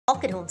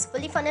Orchid Homes,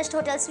 fully furnished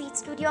hotel suite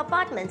studio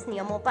apartments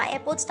near Mopa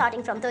Airport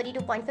starting from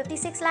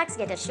 32.56 lakhs.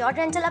 Get assured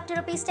rental up to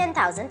rupees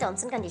 10,000.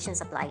 Terms and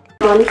conditions applied.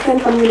 Electronics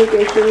and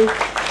Communications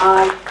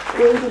are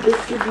going to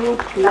distribute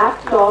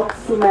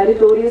laptops to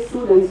meritorious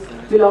students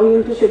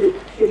belonging to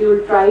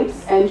scheduled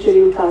tribes and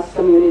scheduled caste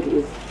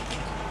communities.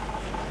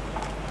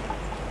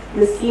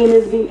 The scheme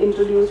is being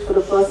introduced for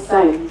the first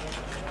time.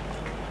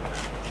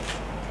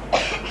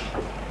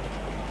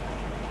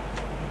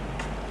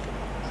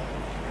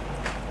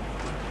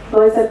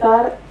 Goa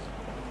सरकार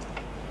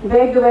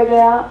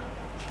वेगवेगळ्या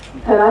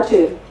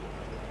थराचेर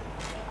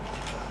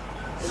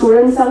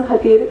स्टुडंट्सां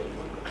खातीर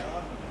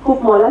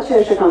खूब मोलाचें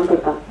अशें काम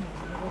करता.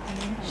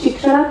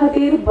 शिक्षणा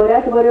खातीर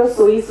बऱ्यांत बऱ्यो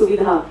सोयी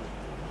सुविधा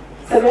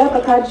सगळ्या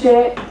प्रकारचे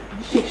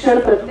शिक्षण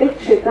प्रत्येक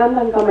क्षेत्रांत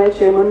तांकां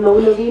मेळचें म्हूण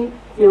नवनवीन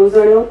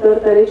येवजण्यो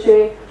तरेचे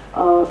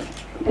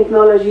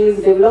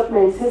टेक्नॉलॉजीज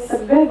डेव्हलपमेंट्स हे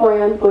सगळे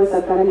गोंयांत गोंय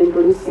सरकारान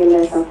इंट्रोड्यूस केल्ले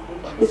आसा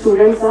की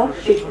स्टुडंट्सांक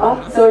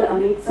शिकपाक चड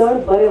आनी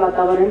चड बरें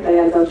वातावरण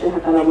तयार जावचें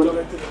हाका लागून.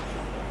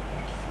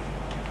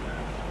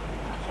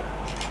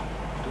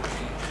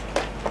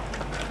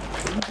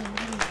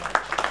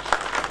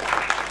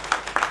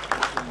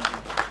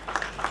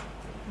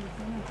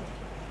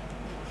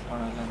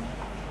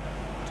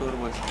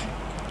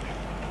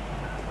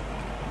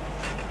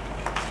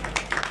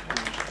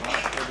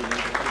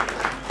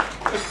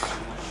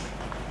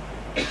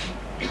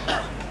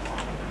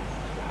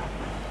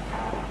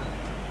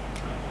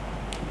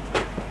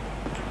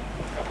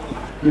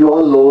 You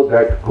all know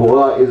that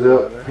Goa is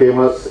a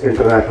famous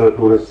international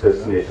tourist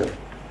destination.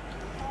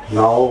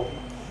 Now,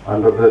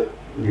 under the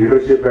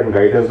leadership and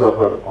guidance of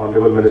our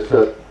Honorable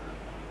Minister,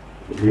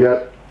 we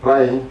are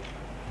trying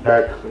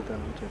that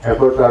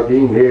efforts are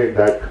being made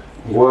that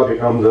Goa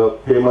becomes a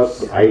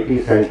famous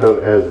IT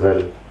center as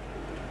well.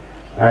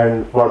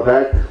 And for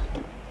that,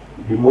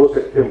 the most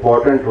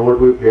important role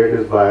to be played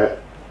is by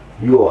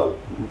you all,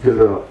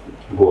 children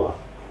of Goa.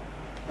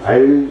 I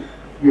will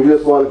give you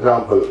a small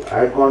example. I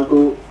had gone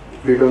to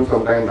Sweden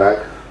some time back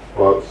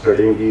for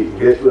studying the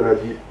waste to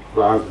energy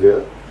plants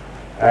there,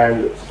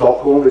 and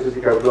Stockholm, which is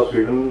the capital of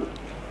Sweden,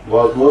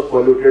 was most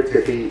polluted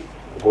city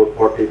about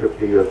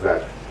 40-50 years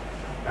back,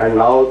 and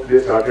now they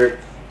started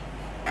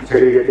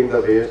segregating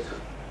the waste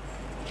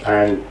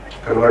and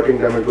converting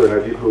them into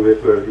energy through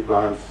waste to energy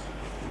plants.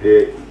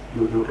 They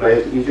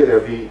utilize each and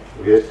every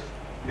waste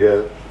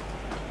there,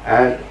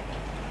 and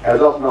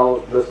as of now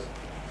the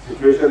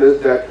situation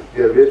is that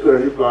their waste to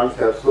energy plants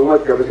have so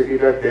much capacity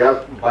that they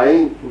are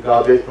buying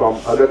garbage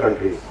from other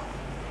countries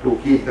to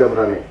keep them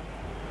running.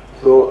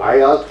 So I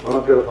asked one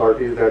of their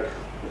authorities that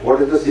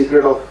what is the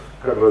secret of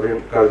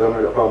converting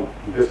from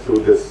this to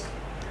this,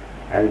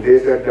 and they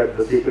said that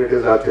the secret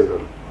is our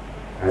children.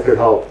 I said,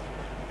 how?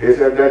 They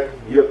said that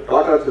we have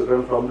taught our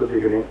children from the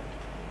beginning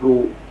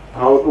to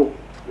how to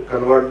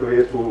convert the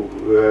waste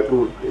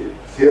to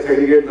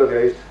segregate the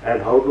waste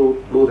and how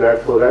to do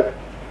that so that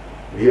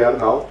we are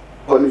now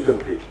pollution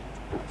free.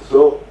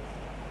 So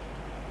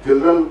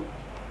children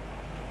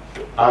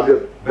are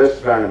the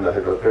best brand in the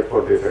headers. That's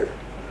what they said.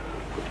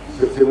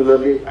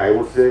 Similarly, I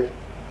would say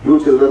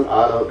you children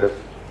are our best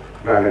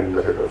brand in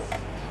the headers.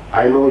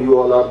 I know you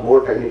all are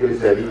more technically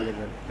savvy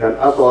than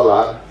us all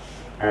are,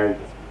 and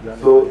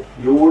so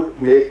you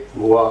would make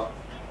Goa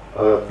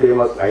a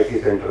famous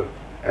IT center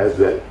as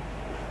well.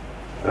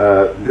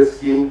 This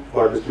scheme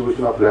for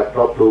distribution of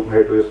laptop to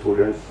meritorious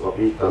students of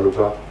each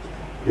taluka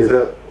is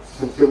a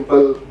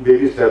simple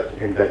baby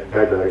step in that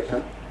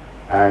direction,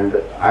 and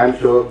I am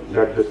sure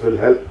that this will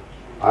help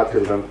our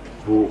children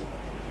to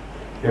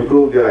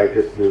improve their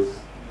IT skills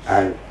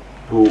and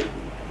to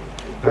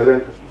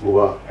present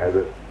Goa as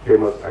a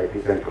famous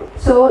IT center.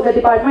 So the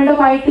Department of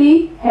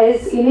IT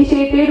has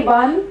initiated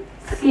one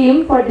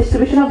scheme for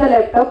distribution of the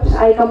laptops.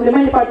 I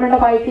compliment Department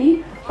of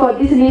IT for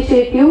this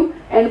initiative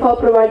and for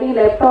providing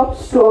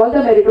laptops to all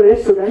the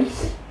meritorious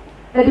students.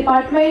 The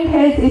department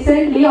has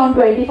recently, on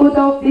 24th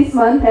of this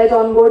month, has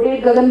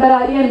onboarded Gagan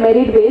Barari and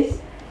Merit Based,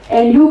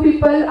 and you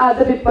people are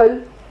the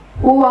people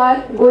who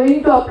are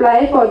going to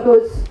apply for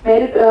those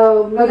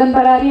Gagan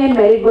Barari and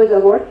Merit Based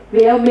award.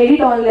 We have made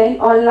it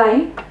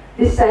online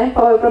this time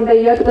from the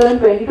year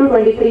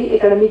 2022-23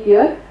 academic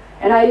year,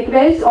 and I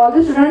request all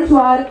the students who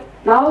are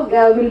now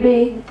will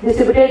be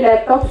distributed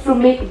laptops to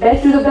make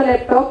best use of the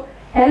laptop.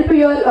 Help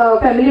your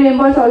family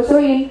members also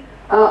in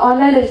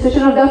online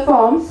registration of the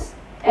forms.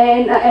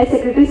 And as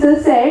Secretary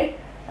Sir said,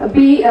 help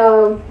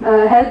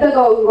the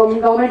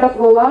government of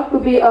Goa to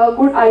be a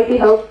good IT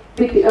hub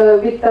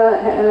with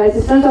the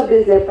assistance of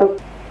this laptop.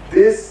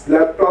 This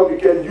laptop you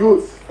can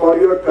use for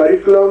your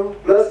curriculum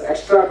plus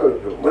extra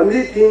curriculum.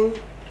 Only thing,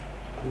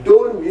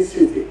 don't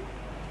misuse it.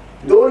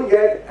 Don't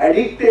get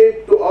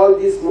addicted to all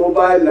this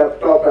mobile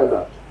laptop and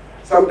all.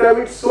 Sometimes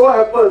it so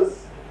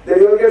happens that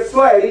you will get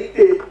so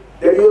addicted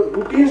that your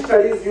routine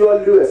studies you will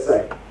leave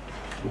aside.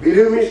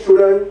 Believe me,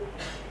 student,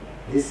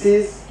 this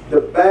is the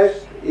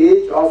best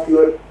age of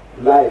your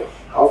life,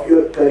 of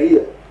your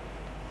career.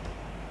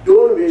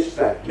 Don't waste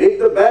time. Make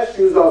the best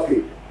use of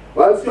it.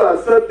 Once you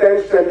answer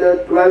 10th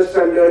standard, 12th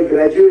standard,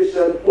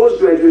 graduation,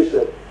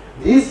 post-graduation,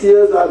 these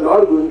years are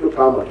not going to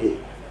come again.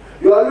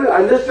 You all will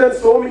understand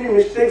so many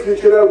mistakes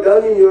which you have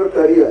done in your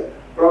career,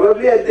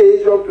 probably at the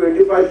age of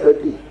 25,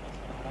 30,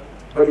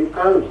 but you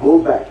can't go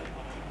back.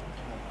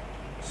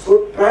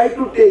 So try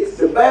to take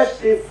the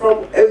best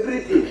from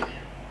everything.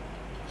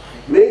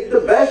 Make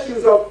the best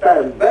use of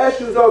time,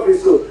 best use of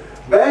resource,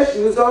 best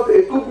use of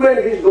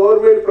equipment which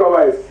government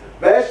provides,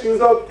 best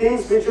use of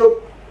things which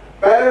your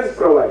parents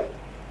provide.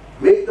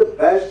 Make the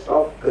best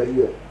of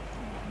career.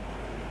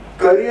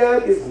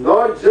 Career is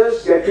not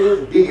just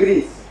getting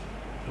degrees,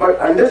 but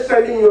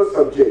understanding your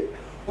subject,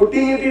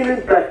 putting it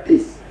in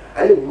practice,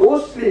 and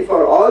mostly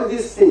for all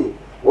these things,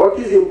 what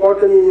is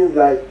important in his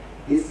life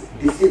is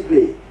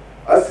discipline,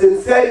 a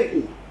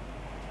sincerity.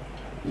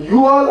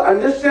 You all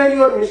understand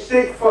your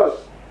mistake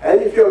first,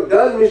 and if you have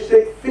done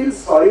mistake, feel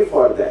sorry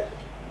for that.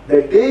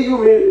 The day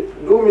you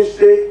do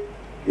mistake,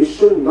 you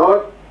should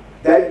not,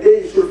 that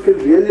day you should feel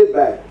really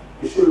bad.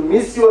 You should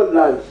miss your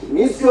lunch,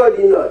 miss your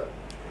dinner.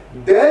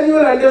 Then you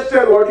will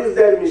understand what is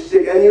that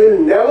mistake, and you will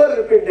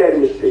never repeat that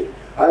mistake.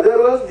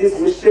 Otherwise, these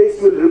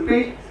mistakes will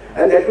repeat,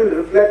 and that will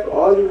reflect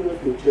all in your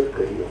future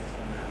career.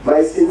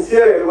 My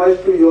sincere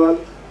advice to you all,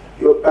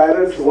 your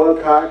parents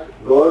work hard,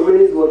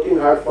 government is working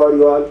hard for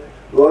you all,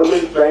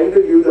 government is trying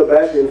to give the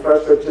best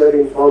infrastructure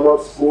in form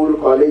of school,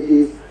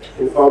 colleges,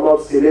 in form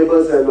of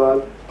syllabus and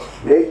all.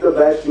 Make the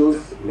best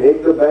use,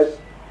 make the best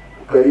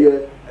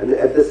career, and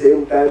at the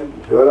same time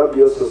develop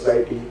your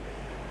society.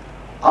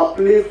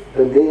 Uplift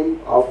the name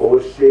of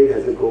our state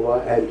as a Goa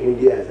and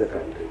India as a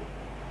country.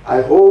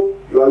 I hope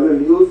you all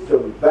will use the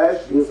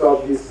best use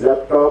of this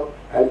laptop,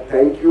 and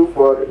thank you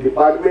for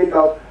Department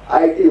of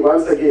IT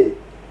once again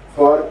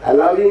for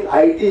allowing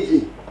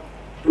ITG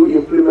to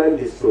implement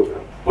this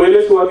program.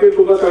 पहिले सुरुवातीला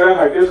तुमका सगळ्यांक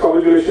heartiest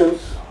congratulations.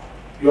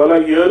 You all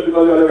are here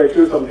because you have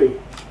achieved something.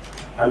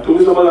 आणि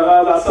तुम्ही समज हांगा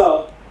आज आसा,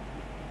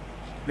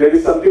 there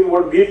is something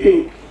what we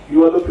think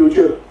you are the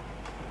future.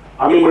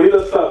 आम्ही म्हणीत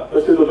असता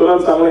तसे दोतोरान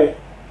सांगले,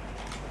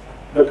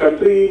 the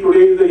country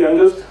today is the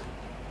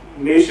youngest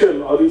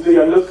nation और is the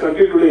youngest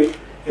country today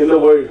in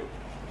the world.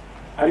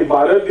 आणि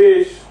भारत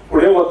देश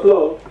पुढे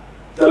वतलो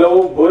जाल्यार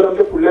हो भर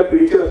आमच्या फुडल्या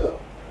पिढीचेर आसा.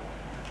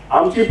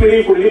 आमची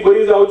पिढी फुडली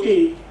बरी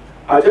जावची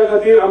हाच्या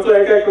खातीर आमचो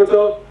एका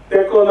एकाचो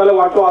तेको नाल्यार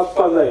वांटो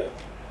आसपाक जाय.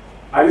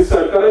 आणि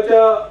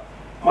सरकाराच्या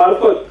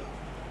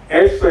मार्फत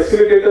as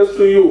facilitators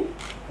to you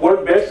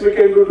what best we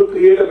can do to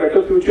create a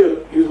better future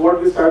is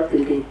what we start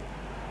thinking.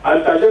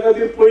 आणि ताच्या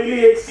खातीर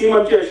पहिली एक स्कीम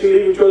आमची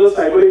आशिल्ली which was a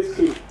cyber age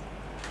scheme.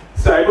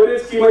 cyber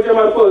age स्किमाच्या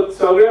मार्फत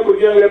सगळ्या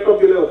भुरग्यांक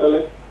लॅपटॉप दिले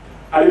वताले.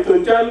 आणि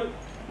थंयच्यान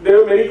there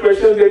were many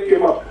questions that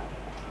came up.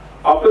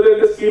 After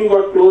that the scheme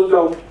got closed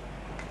down,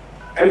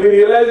 and we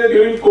realized that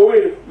during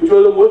COVID, which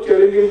was the most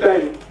challenging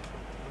time,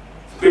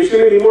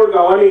 especially remote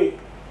गावांनी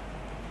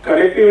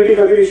connectivity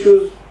खातीर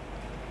issues,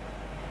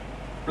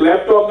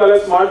 laptop नाल्यार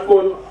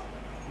smartphone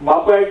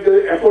बापायक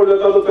afford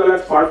जाता तो त्याला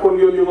smartphone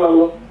घेवन दिवंक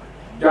लागलो.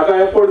 जाका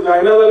एफोर्ड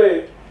जायना जाले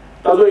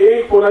ताजो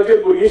एक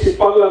फोनाचेर भुरगीं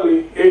शिकपाक लागली.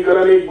 एक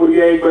घरान एक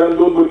भुरगें, एक घरान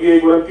दोन भुरगीं,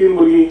 एक घरान तीन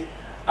भुरगीं.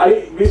 आणि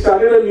we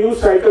started a new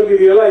cycle. We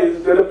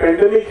realised that the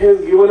pandemic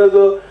has given us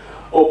a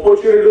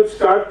opportunity to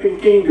start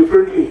thinking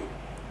differently.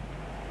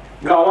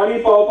 गावांनी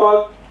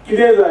पावपाक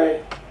कितें जाय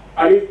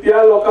आणि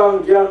त्या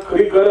लोकांक ज्या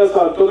खरी गरज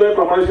आसा तो जे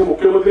प्रमाणे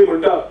मुख्यमंत्री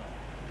म्हणटा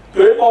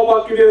थंय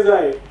पावपाक कितें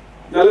जाय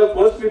जाल्यार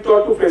first we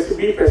thought to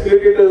be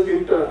facilitators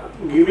in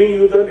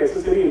giving you the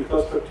necessary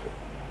infrastructure.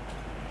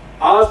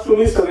 आज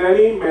तुम्ही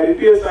सगळ्यांनी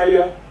मॅरिटियस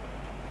आयल्या.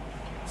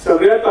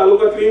 सगळ्या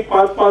तालुक्यांतली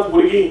 5-5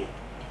 भुरगीं,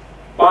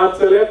 5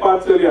 चले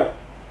 5 चलया,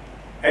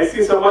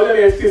 एससी समाज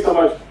आणि एसटी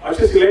समाज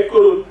असे सिलेक्ट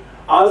करून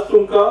आज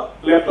तुमकां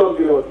लॅपटॉप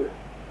दिले वतले.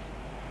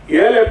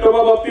 ह्या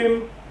लॅपटॉपा बाबतीन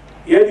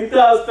हे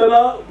दिता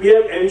आसतना we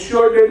have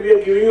एन्श्योर्ड that we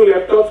are giving you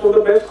laptops of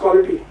the best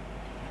quality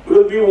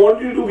because we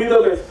want you to be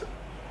the best.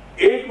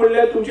 एक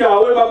म्हणल्यार तुमच्या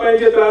आवय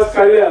बापायचे त्रास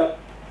काढल्या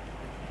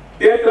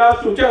ते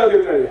त्रास तुमच्या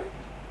खातीर काढल्या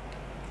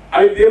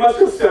आणि they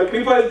must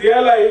sacrifice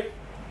their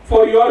life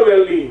for your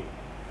well-being.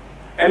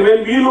 And when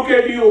we look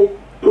at you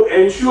to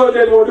ensure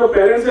that what your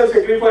parents have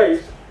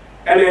sacrificed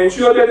and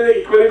ensure that there is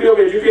equality of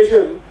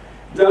education,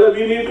 then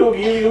we need to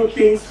give you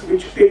things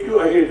which take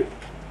you ahead.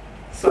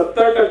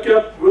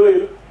 70%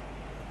 वयर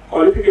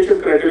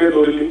qualification criteria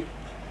दवरिल्ली.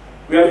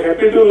 We are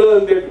happy to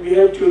learn that we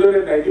have children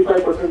at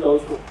 95%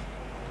 also.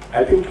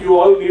 I think you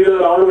all need a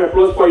round of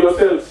applause for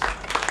yourselves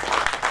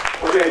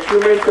for the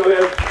achievements you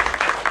have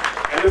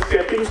and the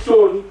stepping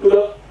stone to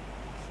the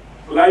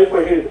life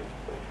ahead.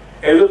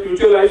 As a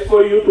future life for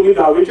you, तुम्ही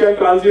 10वीच्या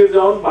transit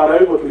जाऊन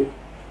 12वी वतली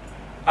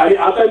आणि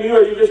आता new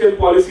education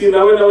policy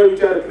नवे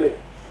विचार येतले.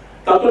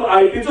 तातून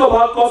आयटीचो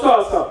भाग कसो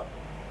आसा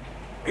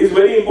is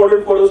very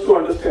important for us to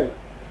understand.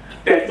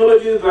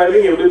 Technology is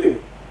driving everything.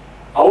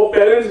 Our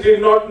parents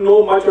did not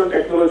know much on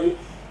technology.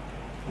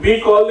 We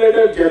call that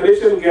a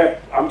generation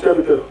gap आमच्या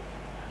भितर.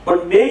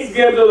 बट नेक्स्ट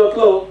गॅप जो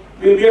जातलो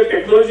will be a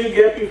technology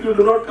gap if you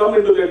do not come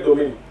in to that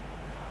domain.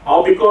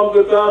 हांव BCom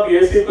करता,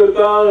 BSc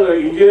करता,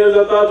 engineer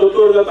जाता,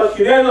 दोतोर जाता,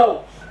 कितेंय जावं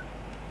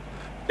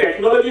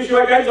टेक्नॉलॉजी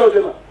शिवाय कांयच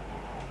जावचें ना.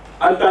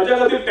 आणि ताच्या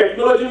खातीर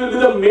technology will be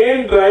the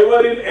main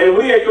driver in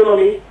every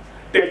economy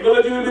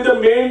Technology will be the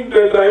main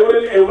driver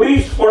in every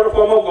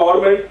form of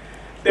government.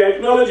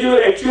 Technology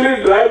will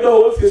actually drive the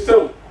whole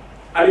system.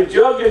 आणि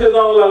जग जसे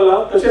जावंक लागला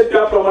तशेंच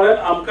त्या प्रमाणे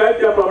आमकांय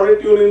त्या प्रमाणे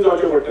ट्यून इन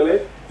जावचे पडटले.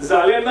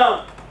 जालें ना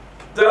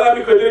जाल्यार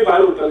आमी खंय तरी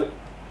भायर उरतले.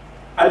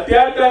 आणि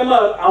त्या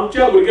टायमार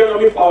आमच्या भुरग्यांक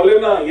आमी पावले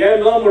ना हे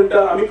न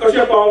म्हणटा आमी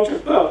कशें पावोंक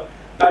शकता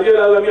ताजेर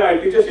आज आमी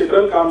आयटीच्या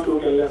क्षेत्रांत काम सुरू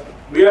केल्लें आसा.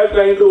 We are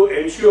trying to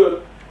ensure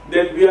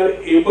that we are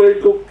able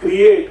to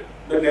create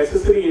the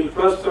necessary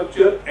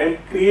infrastructure and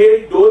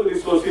create those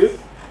resources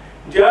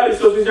ज्या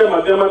रिसोर्सेसच्या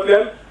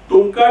माध्यमांतल्यान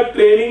तुमकां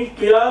ट्रेनिंग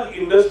त्या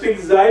इंडस्ट्रीक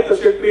जाय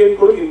तशें ट्रेन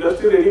करून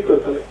इंडस्ट्री रेडी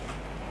करतले.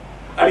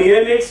 आणि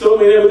हे नेक्स्ट 6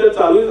 महिन्या भितर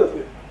चालूच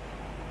जातले.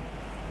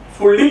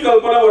 फुडली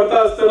कल्पना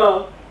व्हरता आसतना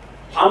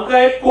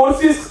आमकां एक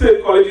कोर्सीस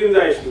कॉलेजीन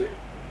जाय आशिल्ले.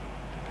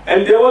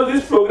 and there was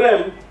this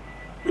program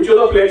which was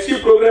a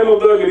flagship program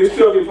of the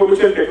Ministry of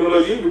Information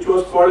Technology which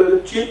was called as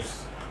the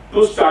CHIPS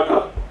to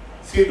Startup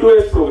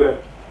C2S program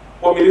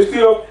for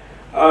Ministry of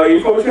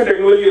Information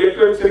Technology,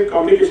 Electronics and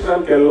Communication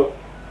and केल्लो.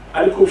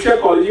 आणि खुबशा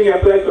कॉलेजींक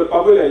apply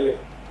करपाकूय लायले.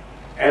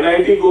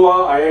 NIT Goa,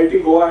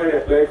 IIT Goa had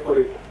applied for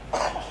it.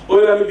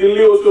 पयर आमी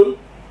दिल्ली वचून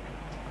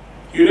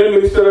union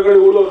मिनिस्टरा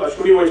कडेन उलोवन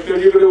अश्विनी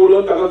वैष्णवजी कडेन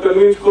उलोवन ताका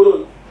कन्विन्स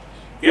करून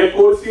हे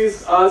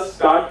कोर्सीस आज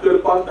स्टार्ट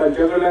करपाक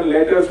तांच्या कडल्यान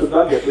लेटर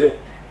सुद्दां घेतले.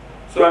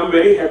 So I am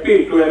very happy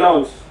to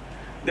announce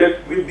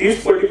that with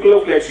this particular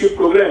flagship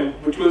program,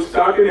 which will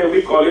start in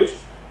every college,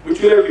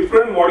 which will have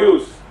different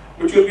modules,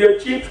 which will be a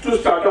CHIPS to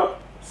Startup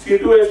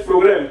C2S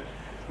program,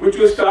 which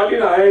will start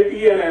in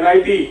IIT and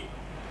NIT,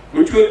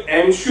 which will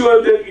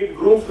ensure that it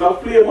grooms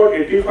roughly about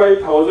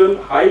 85,000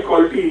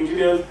 high-quality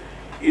engineers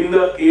in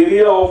the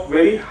area of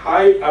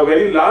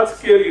very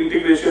large-scale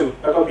integration,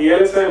 like a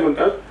VLSI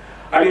म्हणतात,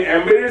 and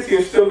embedded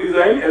system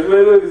design as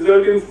well as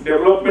result in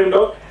development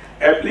of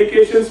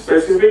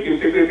application-specific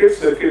integrated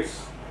circuits.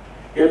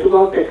 हे तुका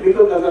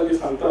technical गजाल जी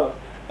सांगता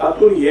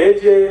तातून हे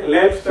जे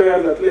labs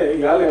तयार जातले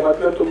ह्या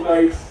लॅबांतल्यान तुमकां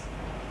एक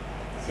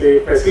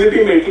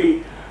फॅसिलिटी मेळटली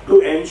to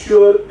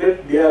ensure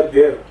that they are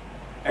there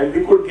and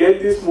we could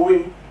get this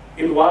moving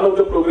in one of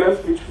the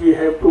programs which we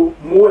have to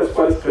move as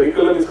far as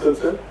curriculum is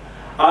concerned.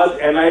 आज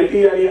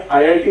NIT आणि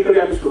IIT कडे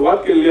आम्ही सुरुवात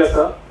केलेली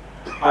आसा.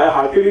 I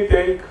heartily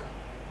thank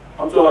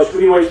आमचो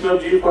Ashwini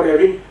वैष्णवजी for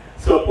having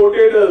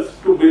supported us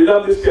to build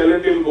up this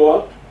talent in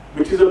Goa,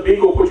 which is a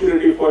big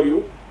opportunity for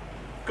you.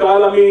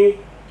 काल आम्ही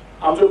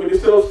आमचो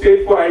minister of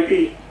state for IT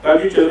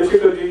Rajiv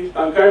Chandrashekharji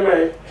तांकांय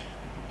मेळ्ळे.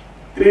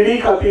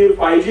 3D खातीर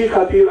 5G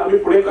खातीर आमी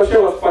फुडें कशें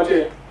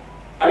वचपाचें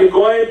आनी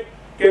Goa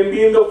can be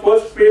in the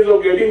first phase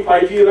of getting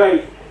 5G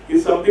right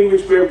is something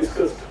which we have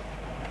discussed.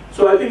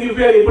 So I think if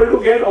we are able to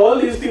get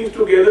all these things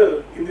together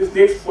in this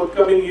next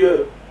forthcoming year,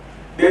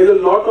 there is a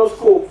lot of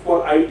scope for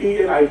IT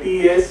and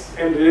ITES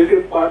and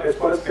related part as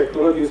far as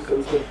technology is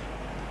concerned.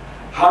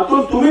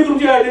 हातून तुम्ही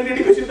तुमची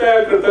identity कशी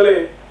तयार करतले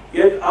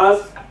हे आज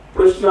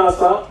प्रश्न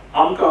आसा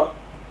आमकां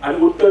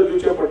आणि उत्तर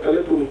दिवचे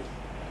पडटले तुम्ही.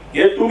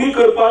 हे तुम्ही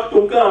करपाक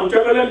तुमकां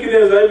आमच्या कडल्यान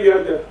कितें जाय we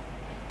are there.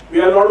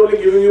 We are not only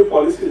giving you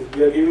policies,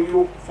 we are giving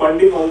you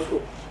funding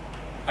also.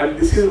 and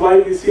this is why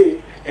we say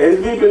as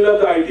we build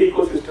up the IT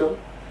ecosystem,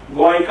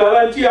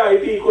 गोंयकारांची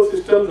IT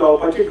ecosystem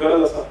जावपाची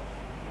गरज आसा.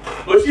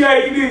 अशी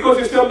IT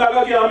ecosystem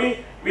नाका की आमी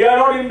we are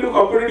not into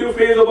competitive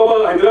phase of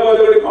बाबा हैदराबाद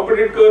कडे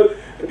compete कर,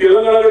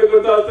 तेलंगणा कडे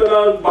करता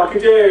आसतना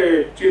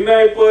बाकीचे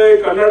चेन्नई पय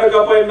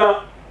कर्नाटका पय ना.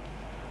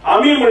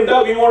 आमी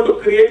म्हणटा we want to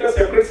create a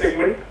separate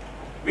segment,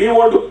 we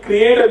want to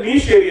create a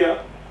niche area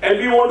and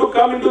we want to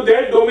come into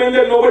that domain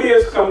that nobody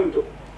has come into.